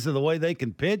things because of the way they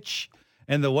can pitch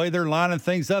and the way they're lining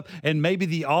things up, and maybe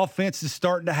the offense is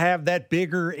starting to have that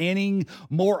bigger inning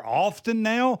more often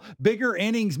now. Bigger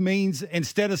innings means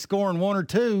instead of scoring 1 or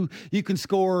 2, you can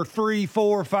score 3,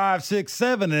 4, 5, 6,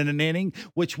 7 in an inning,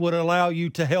 which would allow you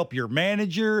to help your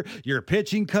manager, your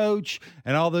pitching coach,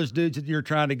 and all those dudes that you're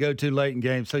trying to go to late in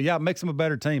games. So, yeah, it makes them a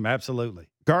better team, absolutely.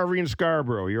 Garvey and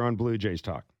Scarborough, you're on Blue Jays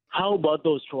Talk. How about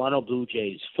those Toronto Blue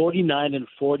Jays?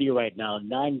 49-40 right now,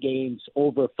 9 games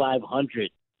over 500.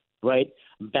 Right?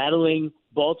 Battling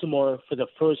Baltimore for the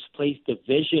first place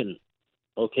division.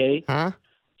 Okay? Huh?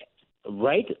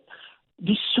 Right?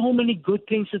 There's so many good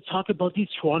things to talk about these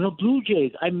Toronto Blue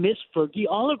Jays. I miss Fergie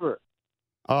Oliver.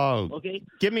 Oh. Okay?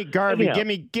 Give me Garvey.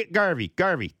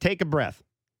 Garvey, take a breath.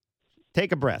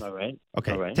 Take a breath. All right.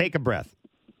 Okay. All right. Take a breath.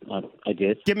 I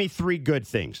did. Give me 3 good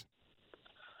things.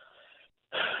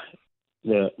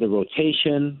 The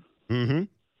rotation. Mm-hmm.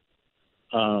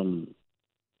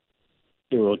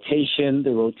 The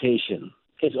rotation.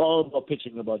 It's all about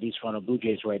pitching about these Toronto Blue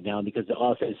Jays right now because the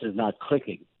offense is not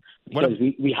clicking. Because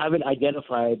we haven't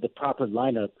identified the proper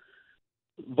lineup.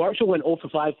 Varsho went 0 for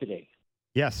 5 today.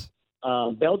 Yes.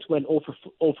 Belt went 0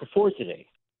 for 4 today.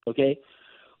 Okay?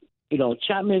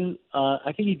 Chapman,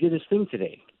 I think he did his thing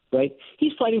today, right?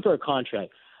 He's fighting for a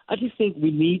contract. I just think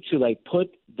we need to, put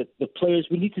the players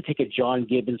 – we need to take a John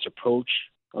Gibbons approach.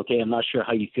 Okay? I'm not sure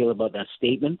how you feel about that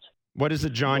statement. What is a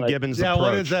John Gibbons approach?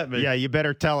 What does that mean? Yeah, you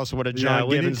better tell us what a John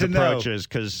Gibbons approach is,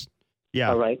 because,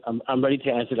 All right, I'm ready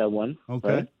to answer that one.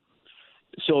 Okay. Right?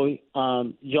 So,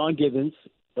 John Gibbons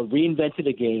reinvented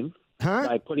the game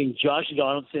by putting Josh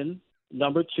Donaldson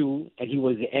number 2, and he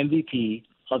was the MVP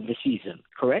of the season.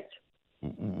 Correct?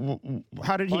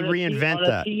 How did he reinvent that?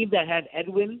 On a team that had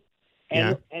Edwin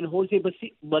and Jose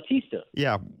Bautista.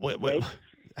 Yeah. Right?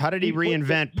 How did he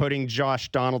reinvent putting Josh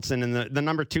Donaldson in the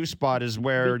number 2 spot is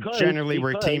where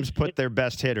where teams put their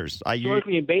best hitters.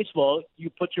 Historically in baseball, you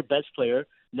put your best player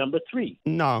number 3.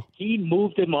 No. He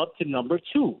moved him up to number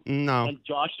 2. No. And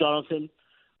Josh Donaldson.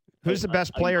 Who's the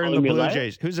best player in the Blue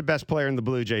Jays? Who's the best player in the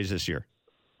Blue Jays this year?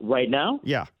 Right now?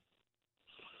 Yeah.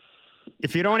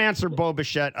 If you don't answer Bo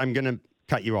Bichette, I'm going to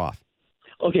cut you off.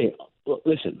 Okay. Well,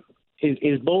 listen.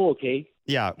 Is Bo okay?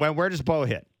 Yeah. Well, where does Bo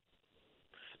hit?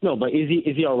 No, but is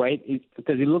he all right?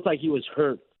 Because he looked like he was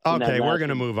hurt. Okay, we're going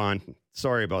to move on.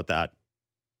 Sorry about that.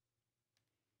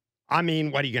 I mean,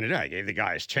 what are you going to do? I gave the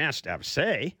guy his chance to have a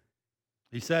say.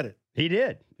 He said it. He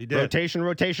did. He did. Rotation.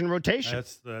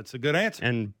 That's a good answer.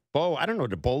 And Bo, I don't know.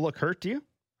 Did Bo look hurt to you?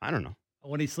 I don't know.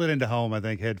 When he slid into home, I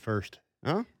think head first.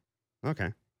 Oh,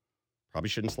 okay. Probably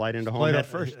shouldn't slide into home head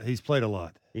first. He's played a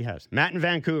lot. He has. Matt in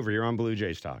Vancouver, you're on Blue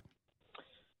Jays Talk.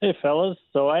 Hey, fellas.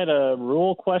 So I had a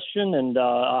rule question and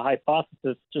a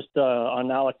hypothesis just on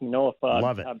Alek Manoah if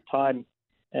Love I it. have time.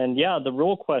 And, yeah, the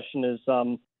rule question is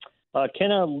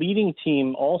can a leading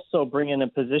team also bring in a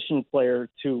position player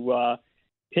to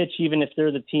pitch even if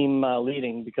they're the team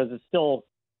leading? Because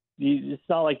it's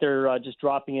not like they're just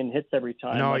dropping in hits every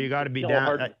time. No, Like, you got to be it's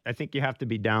down. I think you have to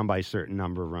be down by a certain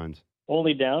number of runs.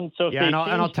 only down. So if Yeah, they and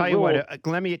I'll change tell the you rule- what.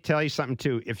 Let me tell you something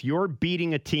too. If you're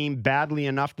beating a team badly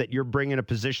enough that you're bringing a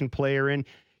position player in,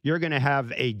 you're going to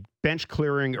have a bench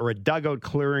clearing or a dugout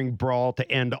clearing brawl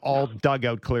to end all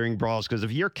dugout clearing brawls. Because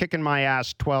if you're kicking my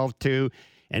ass 12-2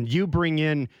 and you bring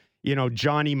in,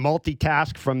 Johnny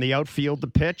multitask from the outfield to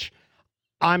pitch,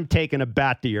 I'm taking a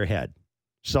bat to your head.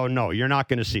 So no, you're not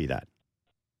going to see that.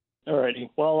 All righty.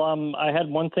 Well, I had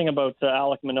one thing about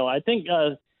Alek Manoah. I think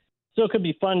still could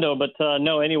be fun though, but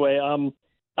no. Anyway,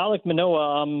 Alek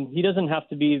Manoah, he doesn't have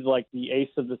to be like the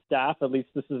ace of the staff. At least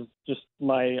this is just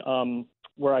my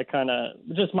where I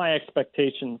just my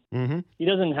expectations. Mm-hmm. He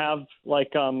doesn't have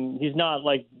he's not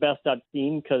like best I've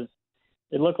seen because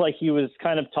it looked like he was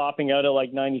kind of topping out at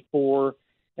like 94,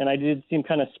 and I did see him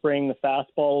kind of spraying the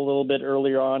fastball a little bit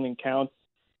earlier on in counts.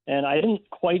 And I didn't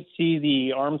quite see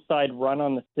the arm side run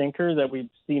on the sinker that we've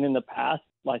seen in the past.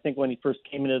 I think when he first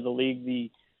came into the league,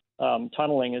 the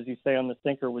tunneling, as you say, on the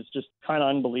sinker was just kind of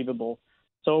unbelievable.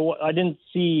 So I didn't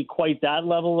see quite that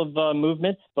level of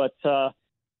movement. But,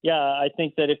 I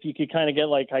think that if you could kind of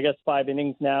get 5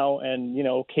 innings now and,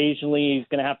 occasionally he's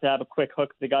going to have a quick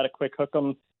hook. They got to quick hook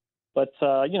him. But,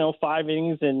 5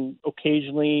 innings and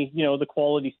occasionally, the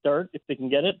quality start, if they can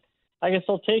get it, I guess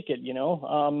I'll take it,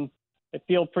 I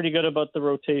feel pretty good about the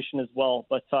rotation as well,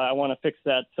 but I want to fix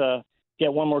that.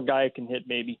 Get one more guy who can hit,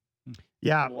 maybe.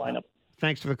 Yeah. Lineup.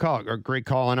 Thanks for the call. A great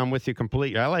call, and I'm with you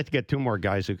completely. I like to get 2 more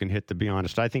guys who can hit, to be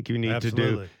honest. I think you need to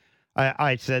do.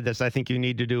 I said this. I think you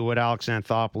need to do what Alex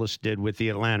Anthopoulos did with the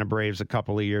Atlanta Braves a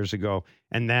couple of years ago,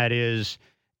 and that is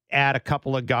add a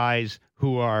couple of guys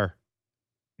who are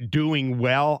doing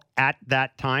well at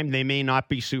that time. They may not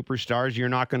be superstars. You're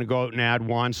not going to go out and add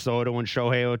Juan Soto and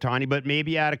Shohei Ohtani, but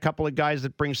maybe add a couple of guys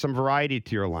that bring some variety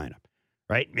to your lineup,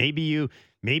 right? Maybe you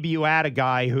add a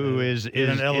guy who is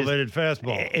an elevated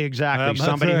fastball. Exactly.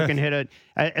 Somebody who can hit it.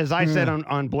 As I said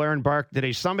on Blair and Bark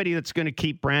today, somebody that's going to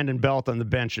keep Brandon Belt on the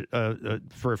bench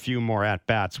for a few more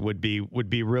at-bats would be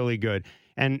really good.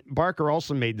 And Barker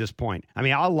also made this point. I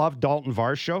mean, I love Dalton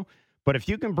Varsho, but if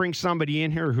you can bring somebody in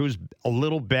here who's a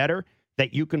little better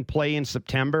that you can play in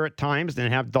September at times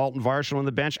and have Dalton Varsho on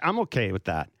the bench, I'm okay with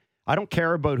that. I don't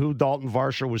care about who Dalton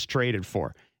Varsho was traded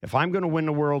for. If I'm going to win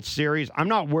the World Series, I'm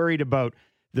not worried about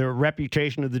the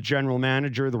reputation of the general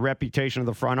manager, the reputation of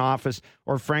the front office,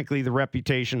 or frankly, the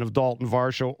reputation of Dalton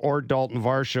Varsho or Dalton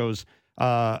Varsho's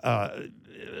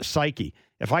psyche.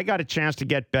 If I got a chance to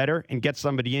get better and get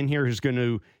somebody in here who's going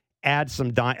to add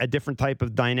a different type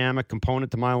of dynamic component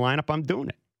to my lineup, I'm doing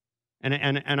it.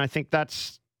 And I think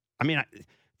that's,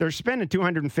 they're spending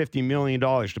 $250 million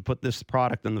to put this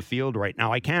product on the field right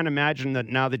now. I can't imagine that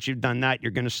now that you've done that,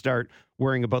 you're going to start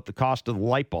worrying about the cost of the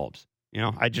light bulbs.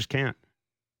 I just can't.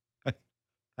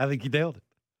 I think you nailed it.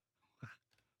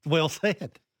 Well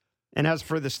said. And as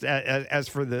for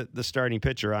the starting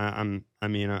pitcher, I'm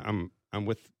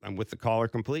with the caller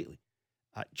completely.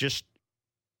 Just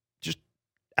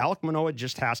Alek Manoah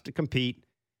just has to compete.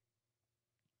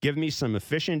 Give me some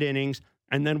efficient innings,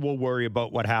 and then we'll worry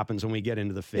about what happens when we get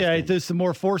into the fifth. Yeah, he threw some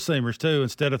more 4-seamers too,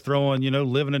 instead of throwing,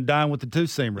 living and dying with the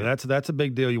 2-seamer. That's a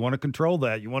big deal. You want to control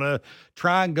that. You want to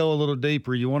try and go a little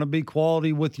deeper. You want to be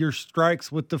quality with your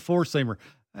strikes with the 4-seamer.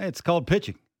 It's called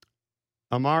pitching.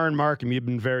 Amar and Markham, you've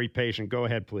been very patient. Go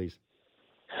ahead, please.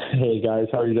 Hey, guys.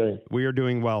 How are you doing? We are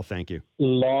doing well, thank you.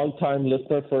 Long-time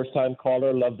listener, first-time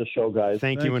caller. Love the show, guys.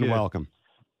 Thank you and welcome.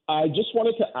 I just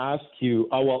wanted to ask you,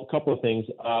 a couple of things.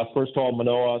 First of all,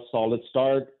 Manoah, solid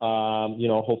start.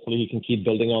 Hopefully he can keep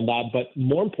building on that. But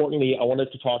more importantly, I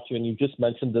wanted to talk to you, and you just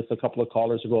mentioned this a couple of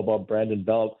callers ago about Brandon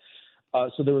Belt.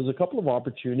 So there was a couple of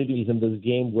opportunities in this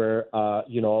game where,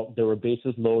 there were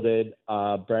bases loaded.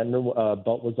 Brandon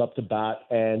Belt was up to bat,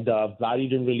 and Vladdy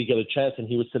didn't really get a chance, and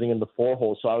he was sitting in the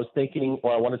 4-hole. So I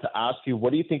wanted to ask you,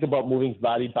 what do you think about moving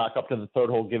Vladdy back up to the 3rd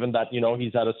hole, given that,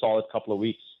 he's had a solid couple of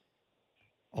weeks?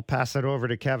 I'll pass it over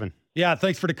to Kevin. Yeah,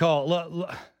 thanks for the call.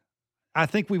 Look, I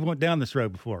think we went down this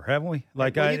road before, haven't we?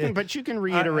 But you can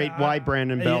reiterate why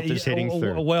Brandon Belt is hitting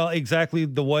 3rd. Well, exactly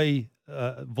the way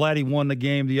Vladdy won the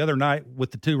game the other night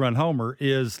with the 2-run homer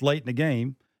is late in the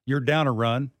game. You're down a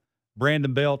run.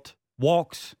 Brandon Belt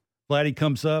walks. Vladdy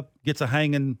comes up, gets a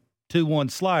hanging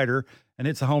 2-1 slider, and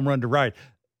hits a home run to right.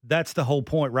 That's the whole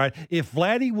point, right? If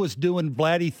Vladdy was doing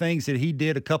Vladdy things that he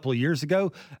did a couple of years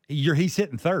ago, he's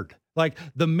hitting 3rd. Like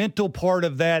the mental part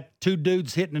of that, 2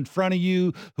 dudes hitting in front of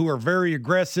you who are very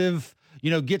aggressive,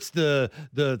 gets the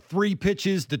 3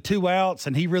 pitches, the 2 outs,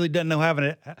 and he really doesn't know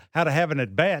how to have an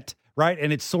at-bat, right?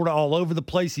 And it's sort of all over the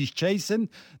place he's chasing.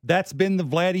 That's been the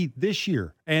Vladdy this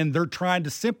year, and they're trying to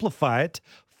simplify it,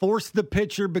 force the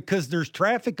pitcher because there's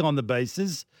traffic on the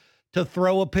bases to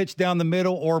throw a pitch down the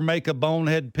middle or make a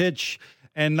bonehead pitch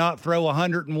and not throw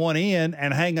 101 in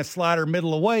and hang a slider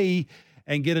middle away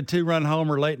and get a 2-run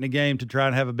homer late in the game to try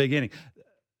and have a big inning.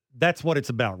 That's what it's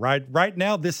about, right? Right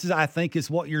now, I think, is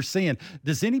what you're seeing.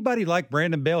 Does anybody like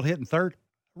Brandon Belt hitting 3rd?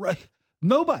 Right.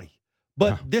 Nobody.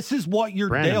 But this is what you're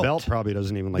dealt. Brandon Belt probably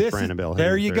doesn't even like Brandon Belt hitting 3rd.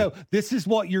 There you go. This is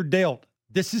what you're dealt.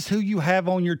 This is who you have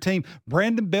on your team.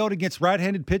 Brandon Belt against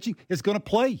right-handed pitching is going to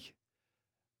play.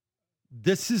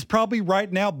 This is probably right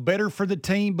now better for the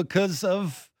team because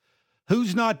of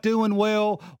who's not doing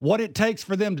well, what it takes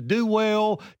for them to do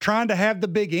well, trying to have the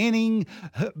big inning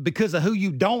because of who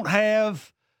you don't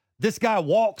have. This guy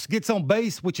walks, gets on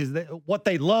base, which is what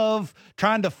they love,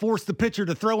 trying to force the pitcher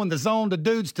to throw in the zone to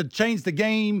dudes to change the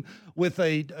game with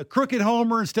a crooked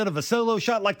homer instead of a solo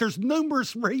shot. Like, there's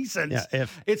numerous reasons. Yeah,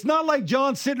 it's not like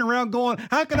John's sitting around going,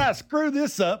 how can I screw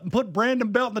this up and put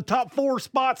Brandon Belt in the top 4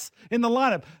 spots in the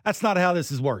lineup? That's not how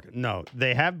this is working. No,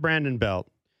 they have Brandon Belt.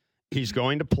 He's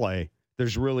going to play.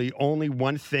 There's really only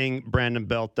one thing Brandon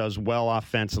Belt does well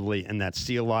offensively, and that's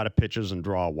see a lot of pitches and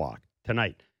draw a walk.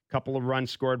 Tonight, a couple of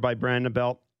runs scored by Brandon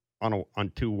Belt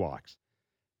on 2 walks.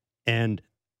 And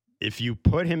if you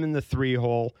put him in the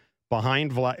 3-hole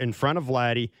in front of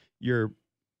Vladdy, you're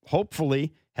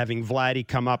hopefully having Vladdy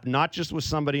come up not just with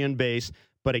somebody on base,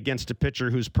 but against a pitcher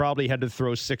who's probably had to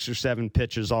throw 6 or 7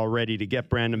 pitches already to get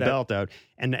Brandon Belt out.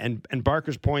 And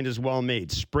Barker's point is well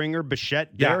made. Springer,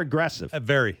 Bichette, they're aggressive.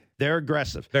 Very. They're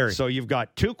aggressive. Very. So you've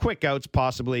got 2 quick outs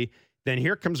possibly. Then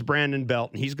here comes Brandon Belt,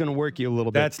 and he's going to work you a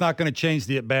little bit. That's not going to change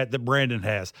the at-bat that Brandon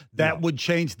has. That would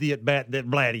change the at-bat that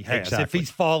Vladdy has if he's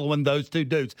following those 2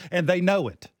 dudes. And they know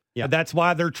it. Yeah. And that's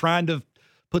why they're trying to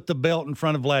put the Belt in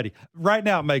front of Vladdy. Right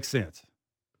now it makes sense.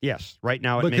 Yes, right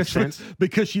now it makes sense.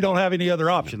 Because you don't have any other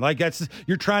option. Like,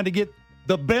 you're trying to get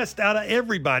the best out of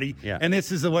everybody, and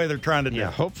this is the way they're trying to do it.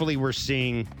 Hopefully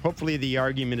the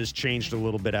argument has changed a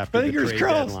little bit after the trade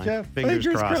deadline. Jeff. Fingers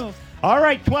crossed. All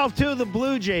right, 12-2, the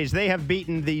Blue Jays. They have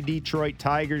beaten the Detroit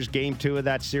Tigers. Game 2 of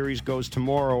that series goes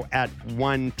tomorrow at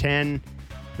 1:10.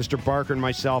 Mr. Barker and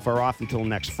myself are off until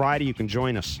next Friday. You can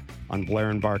join us on Blair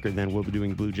and Barker. Then we'll be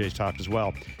doing Blue Jays talk as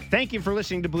well. Thank you for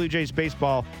listening to Blue Jays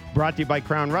Baseball, brought to you by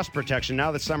Crown Rust Protection.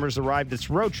 Now that summer's arrived,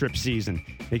 it's road trip season.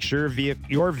 Make sure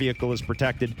your vehicle is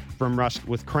protected from rust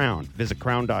with Crown. Visit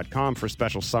crown.com for a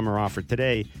special summer offer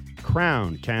today.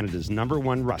 Crown, Canada's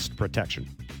 #1 rust protection.